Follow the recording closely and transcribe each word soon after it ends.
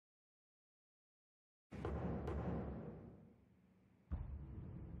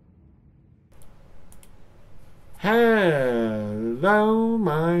Hello,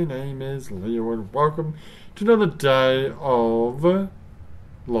 my name is Leo and welcome to another day of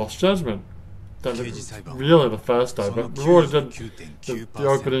Lost Judgment. Don't think it's really the first day, but we've already done the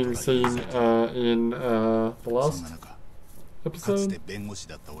opening scene in the last episode.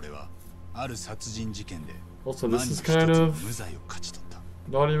 Also, this is kind of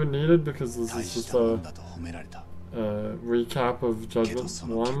not even needed because this is just a recap of Judgment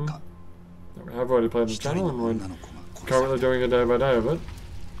 1 that we have already played on the channel, and we're currently doing a day by day of it.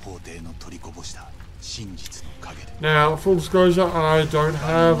 Now, full disclosure, I don't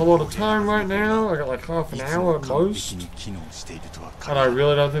have a lot of time right now. I got like half an hour at most, and I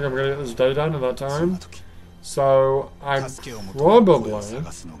really don't think I'm going to get this day done in that time. So I'm probably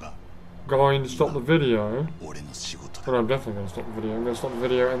going to stop the video. But I'm definitely going to stop the video. I'm going to stop the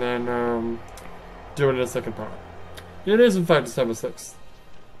video and then do it in a second part. It is in fact December 6th.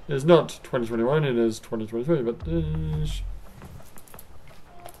 It is not 2021, it is 2023, but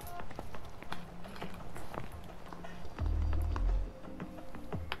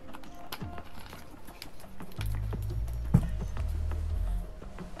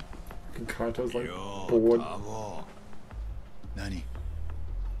Kaito's like bored.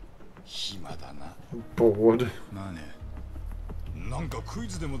 Bored. なんかクイ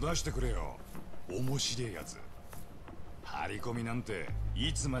ズでも出してくれよ。面白いやつ。張り込みなんて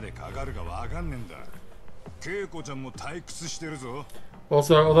いつまでかかるかわかんねえんだ。ケイコちゃんも退屈してるぞ。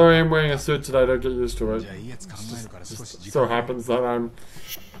Also, although I am wearing a suit today, don't get used to it. Just so happens that I'm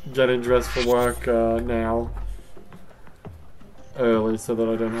getting dressed for work now early so that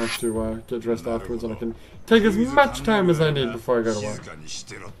I don't have to get dressed afterwards and I can take as much time as I need before I go to work.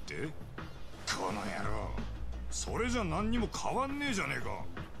 この野郎、それじゃ何にも変わんねえじゃねえか。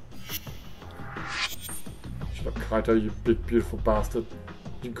Shut up, Kaito, you big beautiful bastard.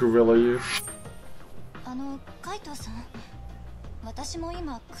 You gorilla, you. カイトさん、私も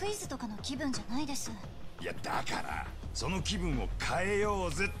今クイズとかの気分じゃないです。いやだからその気分を変えよ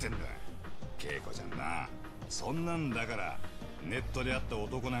うぜってんだ。ケイコちゃんな、そんなんだからネットで会った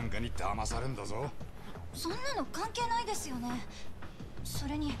男なんかに騙されんだぞ。そんなの関係ないですよね。そ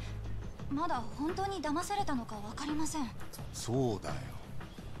れに。まだ本当に騙されたのかわかりません。そうだよ。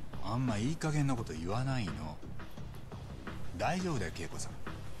あんまいい加減なこと言わないの。大丈夫だよ、恵子さん。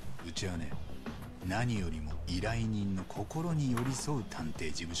うちはね、何よりも依頼人の心に寄り添う探偵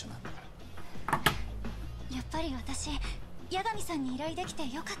事務所なんだから。やっぱり私、八神さんに依頼できて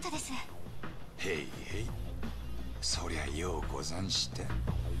よかったです。へいへい。そりゃようござんした。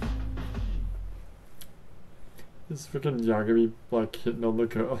This freaking Yagami like hitting on the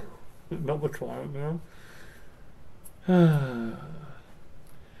girl. Not the client now.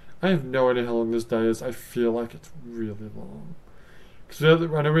 I have no idea how long this day is. I feel like it's really long.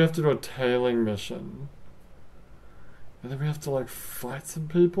 Because I know we have to do a tailing mission. And then we have to like fight some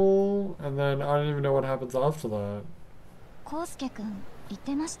people. And then I don't even know what happens after that. コウスケくん言っ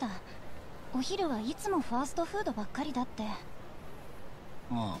てました。お昼はいつもファーストフードばっかりだって。あ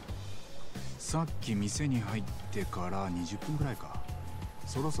あ。さっき店に入ってから20分くらいか。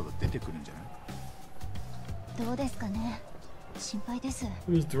そろそろ出てくるんじゃない？どうですかね。心配です。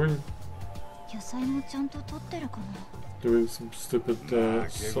He's doing 野菜もちゃんと取ってるかな。Doing some stupid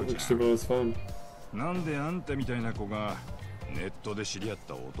something stupid on his phone. なんであんたみたいな子がネットで知り合っ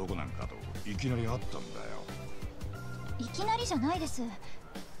た男なんかといきなり会ったんだよ。いきなりじゃないです。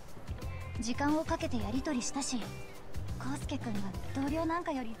時間をかけてやり取りしたし、コウスケくんは同僚なん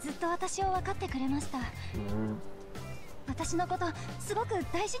かよりずっと私を分かってくれました。私のことすごく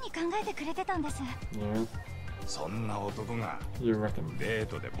大事に考えてくれてたんです。そんな男がデー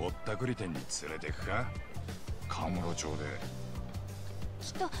トでぼったくり店に連れてくか？カムロ町で。き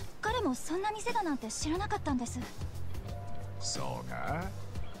っと彼もそんな店だなんて知らなかったんです。そうか？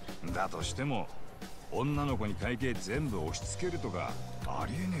だとしても女の子に会計全部押し付けるとかあ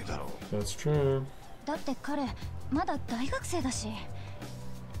りえねえだろ。That's true. だって彼まだ大学生だし。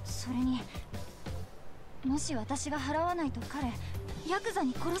それにもし私が払わないと彼ヤクザ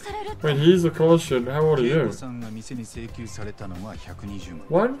に殺されるって。 Wait, he's a caution. How old are you? 恵子さんが店に請求されたのは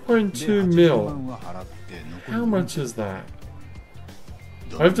120万。1.2 mil. How much is that?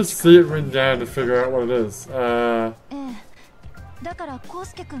 I have to see it written down to figure out what it is. だからコウ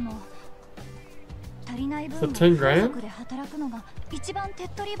スケ君も足りない分は10 grand? 家族で働くのが一番手っ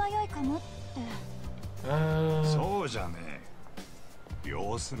取り早いかもって。そうじゃねえ。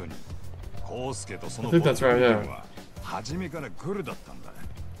要するにコウスケとその I think that's right, yeah. 初めからグルだったんだ。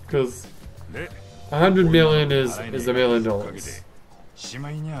 Because 100 million is $1 million.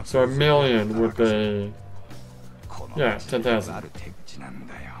 So $1 million would be, yeah, 10,000. Like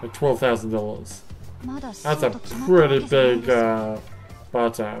 $12,000. That's a pretty big bar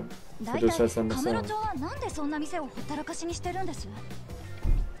tab for just that some カムロ町はなんでそんな店をほったらかしにしてるんです？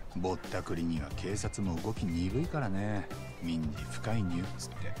ぼったくりには警察も動き鈍いからね。民事不介入っつっ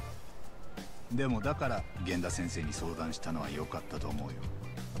て。でもだから源田先生に相談したのは良かったと思うよ。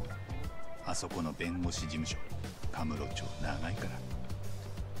あそこの弁護士事務所、カムロ町長いか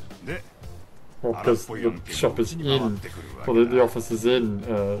ら。で、well, because the shop is in, or the office is in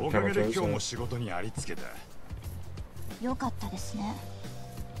おかげで今日も仕事にありつけた。よかったですね。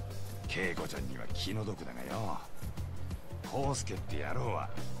恵子ちゃんには気の毒だがよ。康介って野郎は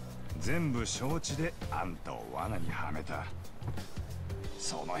全部承知であんたを罠にはめた。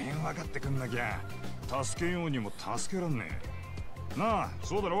その辺分かってくんなきゃ助けようにも助けらんねえ。なあ、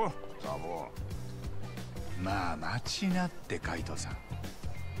そうだろザボ。まあ待ちなって海藤さん。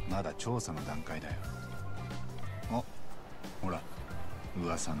まだ調査の段階だよ。あ、ほら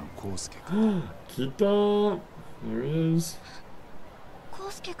噂の康介君。来たー。There he is。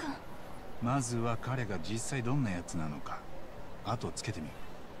康介君。まずは彼が実際どんなやつなのか後をつけてみる。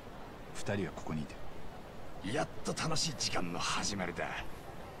二人はここにいて。やっと楽しい時間の始まりだ。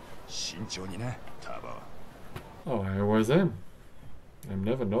慎重にな、ターボ。Oh, I always am. I'm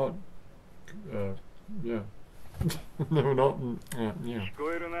never not. Yeah. Never not. Yeah. 聞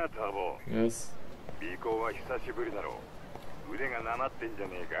こえるな、ターボ。Yes. 尾行は久しぶりだろう。腕がなまってんじゃ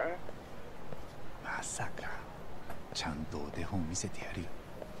ねえか。まさか。ちゃんとお手本見せてやるよ。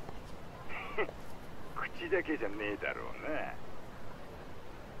口だけじゃねえだろうな。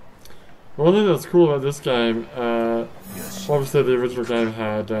One thing that's cool about this game, obviously the original game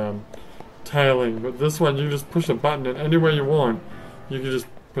had tailing, but this one you just push a button and anywhere you want, you can just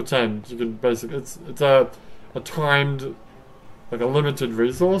pretend. You can basically, it's a timed, like a limited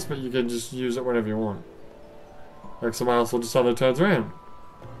resource, but you can just use it whenever you want. Like someone else will just suddenly turns around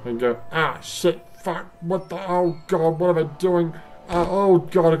and go, ah shit, fuck, what the, oh god, what am I doing? Oh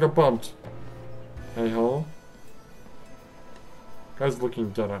god, I got bumped. Hey ho. Guy's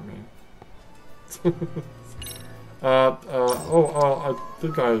looking dead at me. I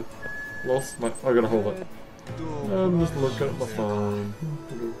think I lost my. I gotta hold it. I'm just looking at my phone.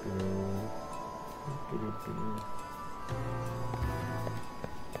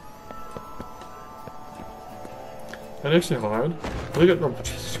 Can I actually hide? Look at no.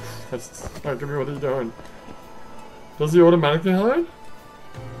 Jesus Christ! Oh, give me what are you doing? Does he automatically hide?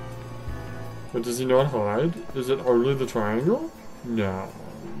 But does he not hide? Is it only the triangle? No.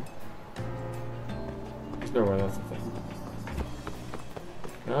 No way, that's the thing.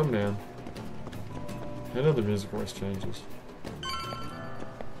 Oh man. I know the music always changes.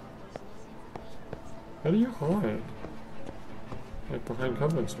 How do you hide? Like behind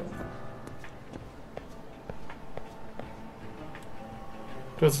cover and stuff.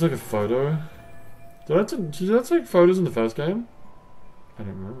 Do I have to take a photo? Did I take photos in the first game? I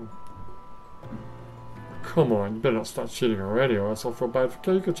don't remember. Come on, you better not start cheating already or else I'll feel bad for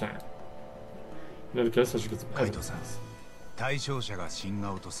Keiko-chan. In any case, I should get some evidence. 対象者が新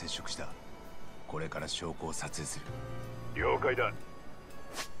顔と接触した。これから証拠を撮影する。了解だ。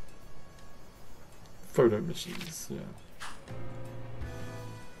Photo missions, yeah.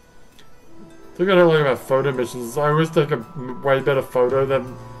 The thing I don't like about photo missions is I always take a way better photo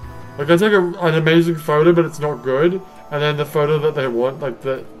than... Like, I take an amazing photo, but it's not good. And then the photo that they want, like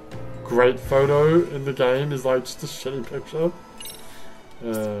the great photo in the game, is like just a shitty picture.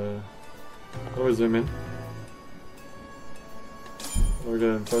 How do we zoom in? Do we get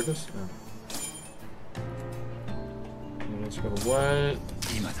it in focus? No. Let's go away.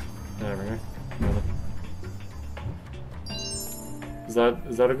 There we go. Is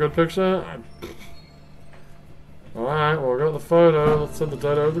that a good picture? Alright, well we got the photo. Let's send the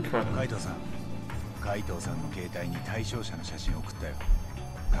data over the car. 海藤さんの携帯に対象者の写真を送ったよ。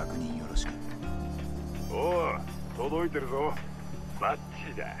確認よろしく。おう、届いてるぞ。バッチ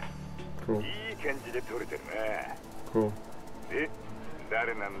リだ。Cool. いい感じで撮れてるね。Cool. で、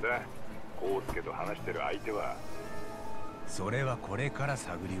誰なんだ？康介と話してる相手は。それはこれから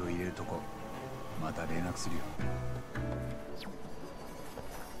探りを入れるとこ。また連絡するよ。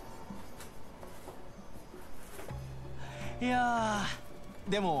いや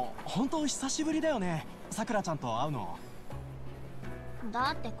ー、でも本当久しぶりだよね。さくらちゃんと会うの。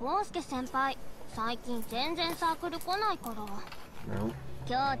だって康介先輩、最近全然サークル来ないから。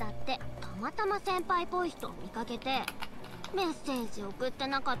今日だってたまたま先輩っぽい人を見かけて、メッセージ送って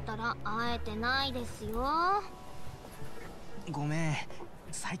なかったら会えてないですよ。ごめん、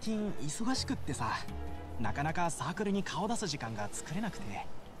最近忙しくってさ、なかなかサークルに顔出す時間が作れなくて。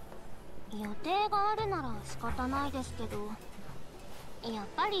予定があるなら仕方ないですけど。やっ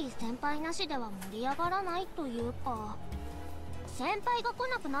ぱり先輩なしでは盛り上がらないというか、先輩が来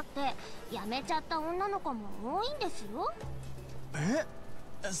なくなって辞めちゃった女の子も多いんですよ。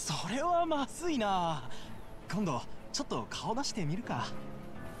それはまずいな。今度ちょっと顔出してみるか。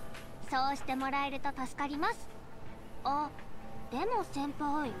そうしてもらえると助かります。あ、でも先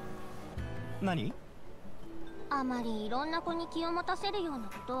輩。何？あまりいろんな子に気を持たせるような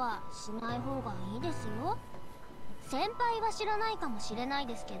ことはしない方がいいですよ。先輩は知らないかもしれない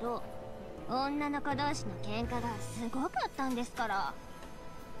ですけど、女の子同士の喧嘩がすごかったんですから。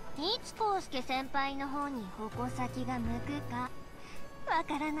いつ康介先輩の方に矛先が向くかわ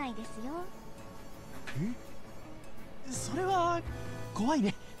からないですよ。それは怖い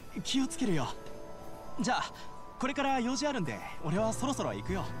ね。気をつけるよ。じゃあこれから用事あるんで俺はそろそろ行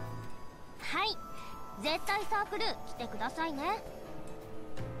くよ。はい、絶対サークル来てくださいね。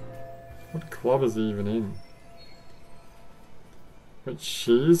 What club is he even in? Wait,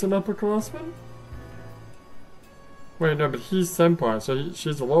 she's an upperclassman? Wait, no, but he's senpai, so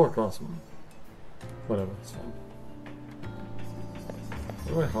she's a lowerclassman. Whatever, it's fine.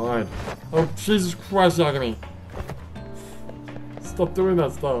 Where do I hide? Oh, Jesus Christ, Yagami! Stop doing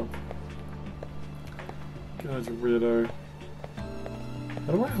that stuff. God, you weirdo.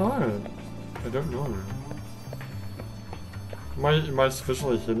 How do I hide? I don't know. Am I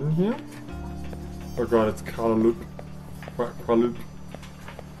sufficiently hidden here? Oh god, it's Carloop. Carloop.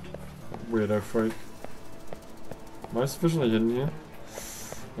 Weirdo freak. Am I sufficiently hidden here?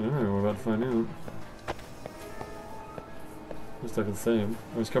 I don't know, we're about to find out. At least I can see him.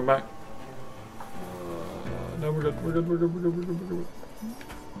 Oh, he's come back. No, we're good, we're good, we're good, we're good, we're good, we're good.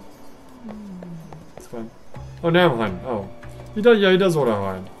 It's fine. Oh, now I'm hiding. Oh. He does, yeah, he does auto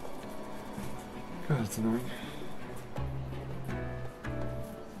hide. God, it's annoying.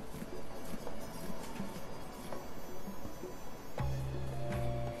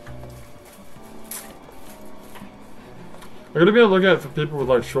 I'm gonna be able to look at for people with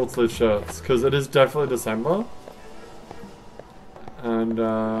like short sleeve shirts, because it is definitely December. And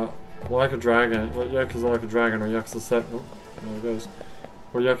Like a Dragon, Yakuza Like a Dragon, or Yakuza 7, oh, there it goes,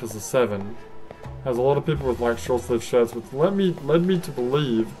 or Yakuza 7, has a lot of people with like short sleeve shirts, which led me to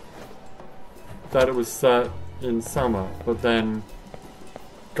believe that it was set in summer, but then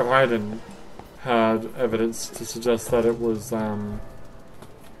Gaiden had evidence to suggest that it was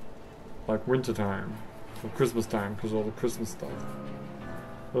like winter time. Or Christmas time, because of all the Christmas stuff.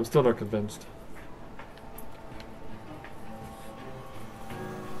 But I'm still not convinced.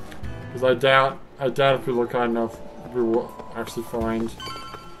 Because I doubt if we look hard enough, we will actually find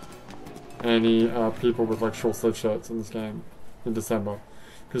any people with like short sleeve shirts in this game in December.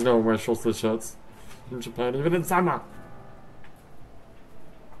 Because no one wears short sleeve shirts in Japan, even in summer.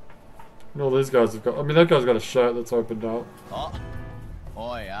 And all these guys have got, I mean, that guy's got a shirt that's opened up. I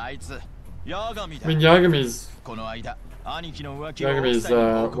mean, Yagami's what,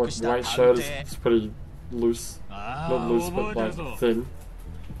 white shirt is pretty loose. Not loose, but like thin.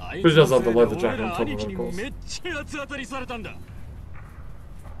 But he does have the leather jacket on top of it, of course.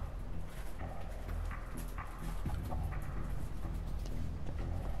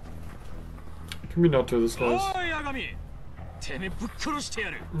 Can we not do this, guys?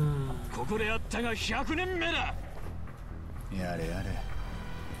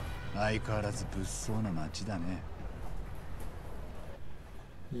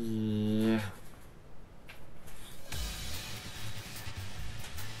 Yeah.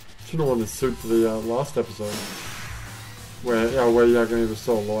 Should have worn this suit for the last episode, where Yagami was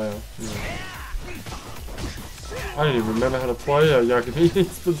still a lawyer. Yeah. I don't even remember how to play Yagami.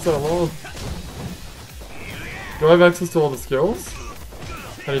 It's been so long. Do I have access to all the skills?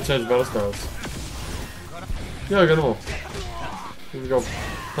 How do you change battle scars? Yeah, I got them all. Here we go.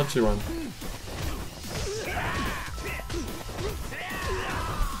 Punchy one.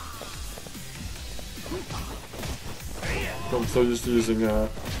 I'm so used to using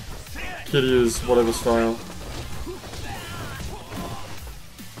Kiryu's whatever style.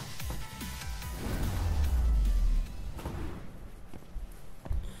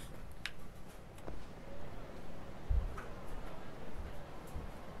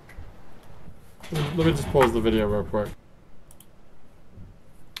 Let me just pause the video real quick.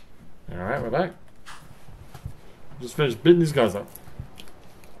 Alright, we're back. Just finished beating these guys up.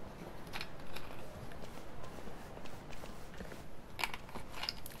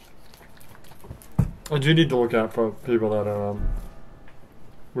 I do need to look out for people that are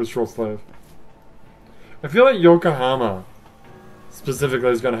with short sleeve. I feel like Yokohama specifically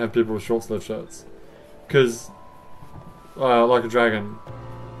is going to have people with short sleeve shirts. Because, Like a Dragon.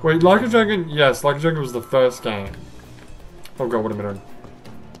 Wait, Like a Dragon? Yes, Like a Dragon was the first game. Oh god, what am I doing?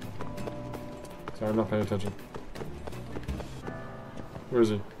 Sorry, I'm not paying attention. Where is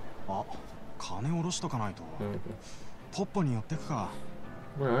he? あ、金下ろしとかないと。 Oh, okay. ポッポに寄ってくか。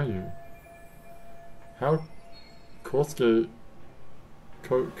 Where are you? How Kosuke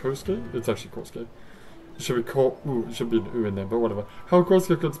Kosuke? It's actually Kosuke. It should be it should be an U in there, but whatever. How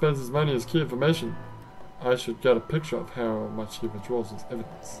Kosuke could spend his money is key information. I should get a picture of how much he withdraws as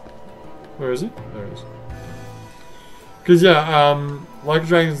evidence. Where is he? There he is. Because yeah, Like a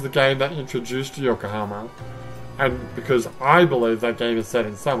Dragon is the game that introduced Yokohama, and because I believe that game is set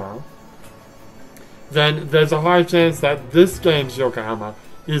in summer, then there's a high chance that this game's Yokohama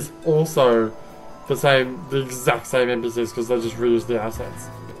is also the exact same NPCs because they just reused the assets.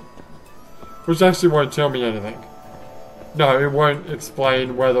 Which actually won't tell me anything. No, it won't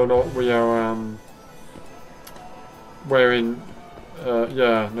explain whether or not we are, we're in,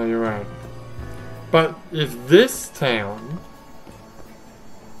 yeah, no, you're right. But if this town,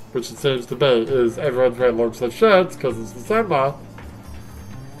 which it seems to be, is everyone's wearing long sleeve shirts because it's December,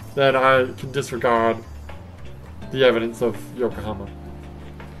 then I can disregard the evidence of Yokohama.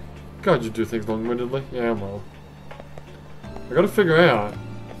 God, you do things long-windedly. Yeah, well. I gotta figure out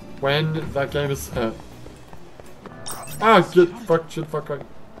when that game is set. Ah, shit, fuck.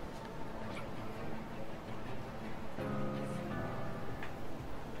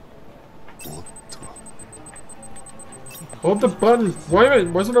 Hold the button. Wait a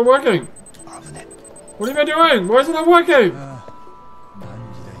minute, why isn't it working? What am I doing? Why isn't it working?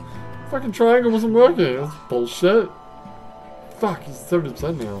 Fucking triangle wasn't working. That's bullshit. Fuck, he's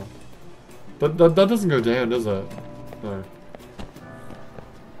 70% now. That doesn't go down, does it? No.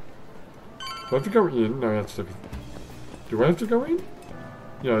 Do I have to go in? No, I have to. Do I have to go in?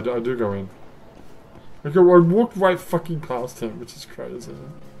 Yeah, I do go in. Okay, well, I walked right fucking past him, which is crazy.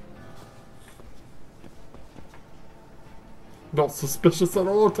 Not suspicious at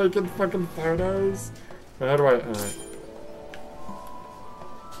all, taking fucking photos. How do I... Alright.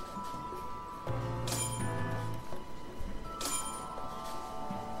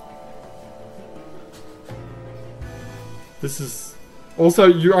 This is...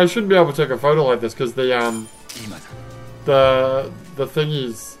 Also, I shouldn't be able to take a photo like this, because the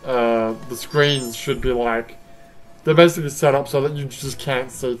thingies, the screens should be like... They're basically set up so that you just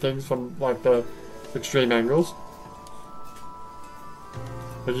can't see things from, like, the extreme angles.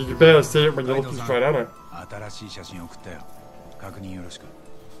 Like, you can barely see it when you're looking straight at it.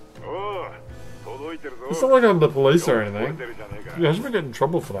 It's not like I'm the police or anything. Yeah, I shouldn't get in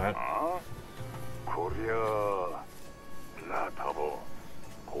trouble for that.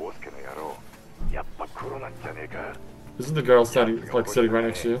 Isn't the girl sitting right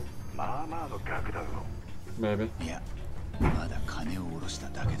next to you? Maybe.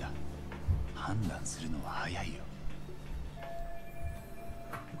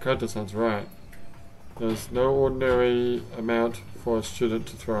 Kota sounds right. There's no ordinary amount for a student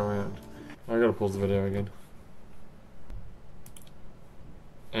to throw around. I gotta pause the video again.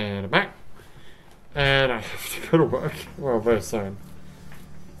 And I'm back. And I have to go to work. Well, very soon.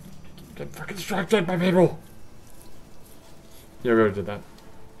 Get fucking distracted by people! Yeah, we already did that.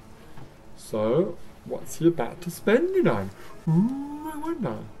 So, what's he about to spend it on? I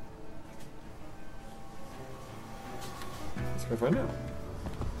wonder. Let's go find out.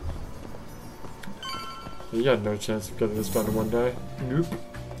 You had no chance of getting this done in one day. Nope.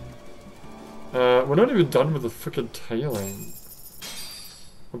 We're not even done with the frickin' tailing.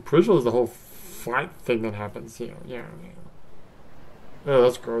 I'm pretty sure there's the whole fight thing that happens here. Yeah. Oh,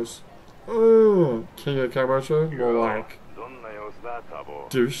 that's gross. Oh, King of Kamurocho? More like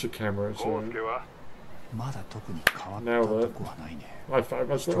douche of Kamurocho. Now that. I find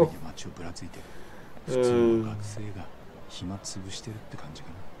myself.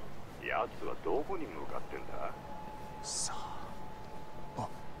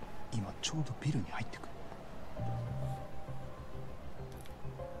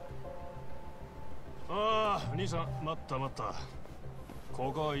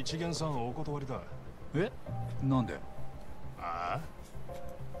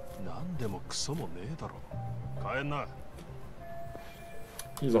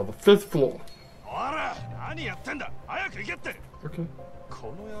 He's on the 5th floor. Okay.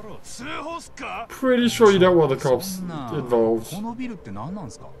 Pretty sure you don't want the cops involved.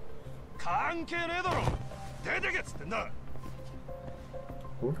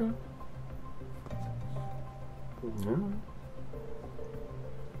 Okay.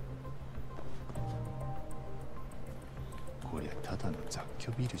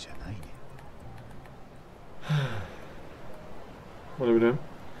 What are we doing?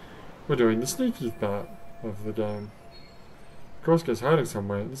 We're doing the sneaky part of the game. Kosuke's hiding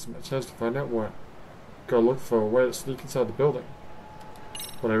somewhere. This is my chance to find out what. go look for a way to sneak inside the building.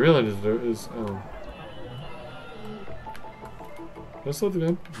 What I really need to do is, can I start the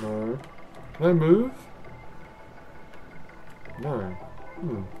game? No. Can I move? No.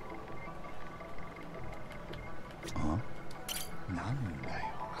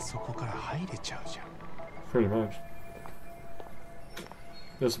 Pretty much.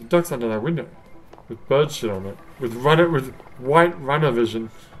 There's some ducks under that window. With bird shit on it. With white runner vision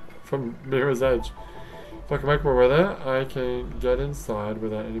from Mirror's Edge. If I can make my way there, I can get inside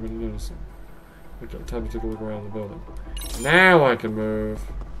without anybody noticing. Okay, time to take a look around the building. Now I can move.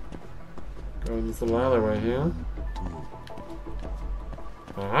 Go in this little alleyway here.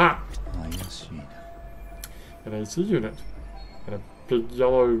 Aha! An AC unit. And a big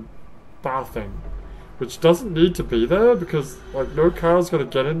yellow bar thing. Which doesn't need to be there because, like, no car's gonna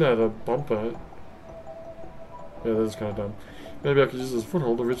get in there to bump it. Yeah, that's kind of dumb. Maybe I could use this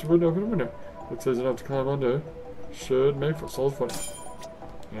foothold to reach a window, open a window. Looks easy enough to climb under. Should make for solid footing.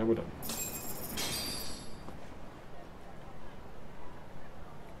 Yeah, we're done.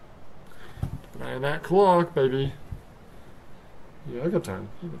 And that clock, baby. Yeah, I got time.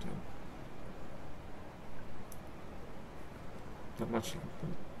 Not much time.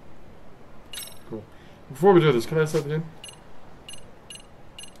 Cool. Before we do this, can I start the game?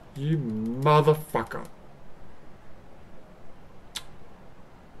 You motherfucker.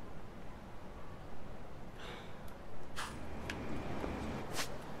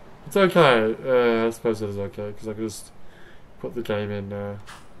 It's okay. I suppose it is okay, because I can just put the game in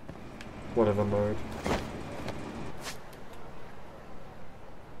whatever mode.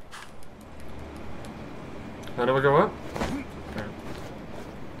 How do I go up? Okay.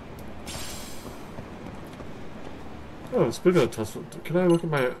 Oh, speaking of Tesla, can I look at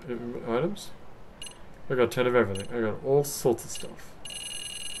my items? I got 10 of everything. I got all sorts of stuff.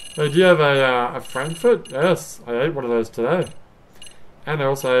 Hey, do you have a Frankfurt? Yes, I ate one of those today. And I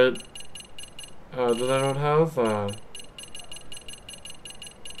also ate... did I not have... oh,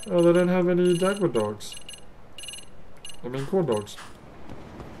 they don't have any Dagwood dogs. I mean, corn dogs.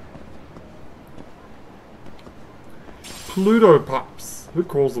 Pluto Pups. Who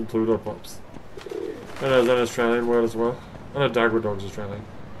calls them Pluto Pups? I know, is that an Australian word as well? I know Dagwood dog's Australian.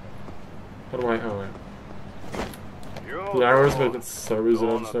 How do I... oh, wait. The arrows make it so easy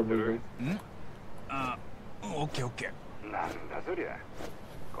to understand moving. Okay, okay. なんだそりゃ。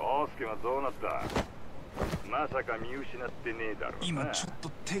コウスケはどうなった？まさか見失ってねえだろうな。今ちょっと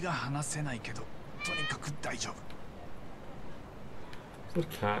手が離せないけど、とにかく大丈夫。Is that a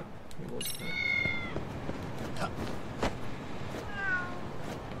cat? It was a cat.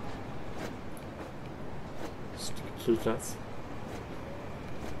 Stupid cute cats.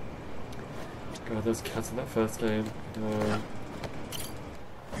 God, those cats in that first game.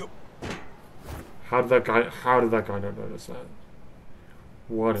 How did that guy not notice that?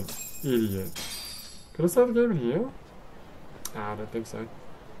 What an idiot. Could I start the game in here? Ah, I don't think so.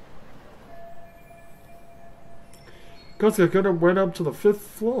 Guys, I could have went up to the 5th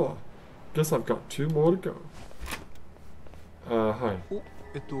floor. Guess I've got 2 more to go. Hi.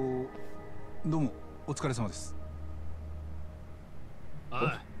 どうもお疲れ様です。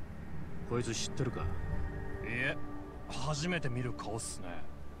ああ、こいつ知ってるか？いえ、初めて見る顔っすね。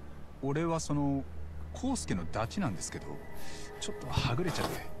俺はそのコウスケのダチなんですけど、ちょっとはぐれちゃっ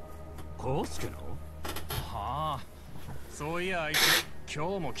て。コウスケの？はあ、そういやあいつ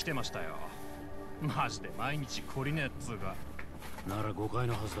今日も来てましたよ。マジで毎日懲りねえっつうか。なら誤解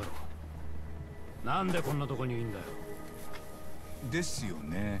のはずだろう。なんでこんなとこにいんだよ。ですよ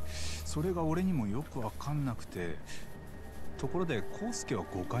ね。それが俺にもよくわかんなくて。ところでコウスケは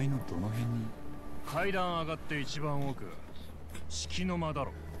5階のどの辺に？階段上がって一番奥。敷の間だ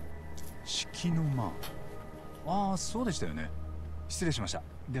ろ。敷の間。ああ、そうでしたよね。失礼しました。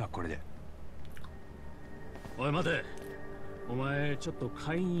ではこれで。おい待て。お前ちょっと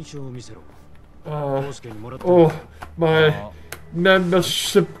会員証を見せろ。Oh, my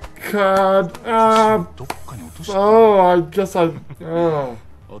membership card. Oh, I guess I.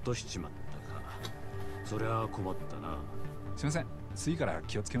 落としちまったか。そりゃ困ったな。すみません。次から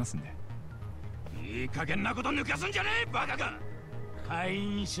気をつけますんで。いい加減なこと抜かすんじゃねえ、バカが。会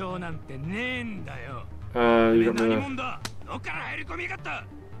員証なんてねえんだよ。何者だ。どっから入り込みやがった。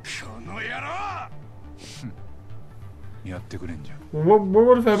この野郎。やってくれんじゃん。What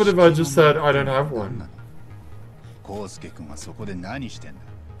would have happened if I just said I don't have one? コウスケ君はそこで何してんだ。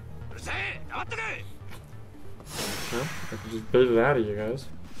うるせえ、黙ってくれ。Yeah, I can just bait it out of you guys.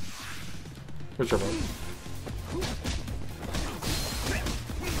 Whichever.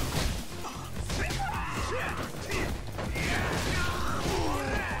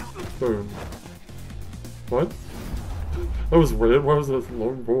 Boom. What? That was weird. What was this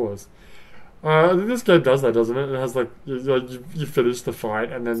long pause? I think this game does that, doesn't it? It has like you finish the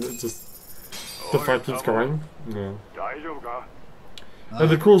fight and then it just the fight keeps going. Yeah. And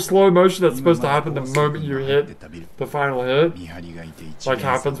the cool slow motion that's supposed to happen the moment you hit the final hit, like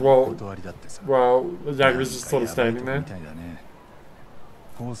happens while Yakuza's just sort of standing there.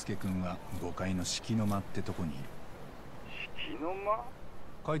 康介君は5階の式の間ってとこにいる。式の間？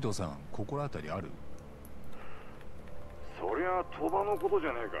海藤さん、心当たりある？そりゃ鳥羽のことじ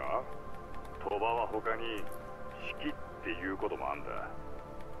ゃねえか。鳥羽は他に式っていうこともあんだ。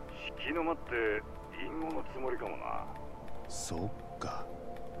式の間って隠語のつもりかもな。そっか。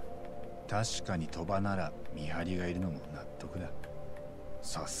確かに鳥羽なら見張りがいるのも納得だ。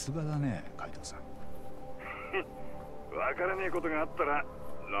さすがだね、海藤さん。わからねえことがあったら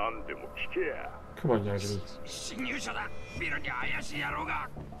何でも聞けや。Come on, Yakuza. 侵入者だ。ビルに怪しい野郎が。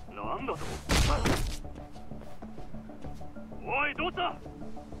なんだと。おい、どうした？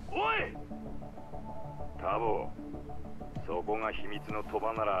おい。タボ、そこが秘密の鳥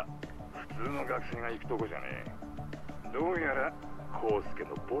羽なら普通の学生が行くとこじゃねえ。どうやら康介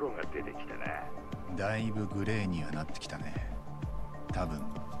のボロが出てきたな。だいぶグレーにはなってきたね。多分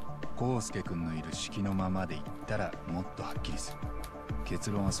康介君のいる式のままで行ったらもっとはっきりする。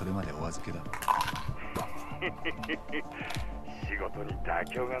結論はそれまでお預けだ。仕事に妥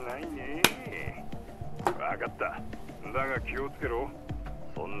協がないね。分かった。だが気をつけろ。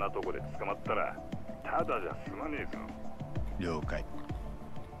そんなとこで捕まったらただじゃ済まねえぞ。了解。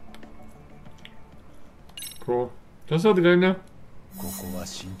Cool. Can I start the game now? ここは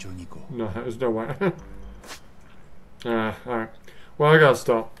慎重に行こう。 No, there's no way. Alright. Well, I gotta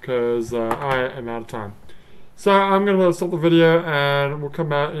stop, because I am out of time. So, I'm gonna stop the video, and we'll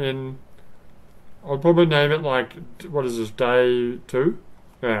come out in... I'll probably name it, like, what is this, day 2?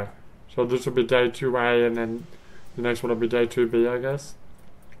 Yeah. So this will be day 2A, and then the next one will be day 2B, I guess.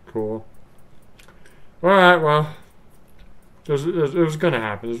 Cool. Alright, well... It was gonna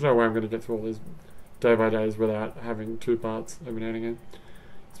happen. There's no way I'm gonna get through all these day by days without having 2 parts every now and again.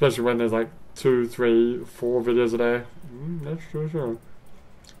 Especially when there's like 2, 3, 4 videos a day. That's true.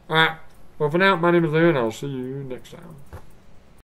 Alright, well for now, my name is Leo and I'll see you next time.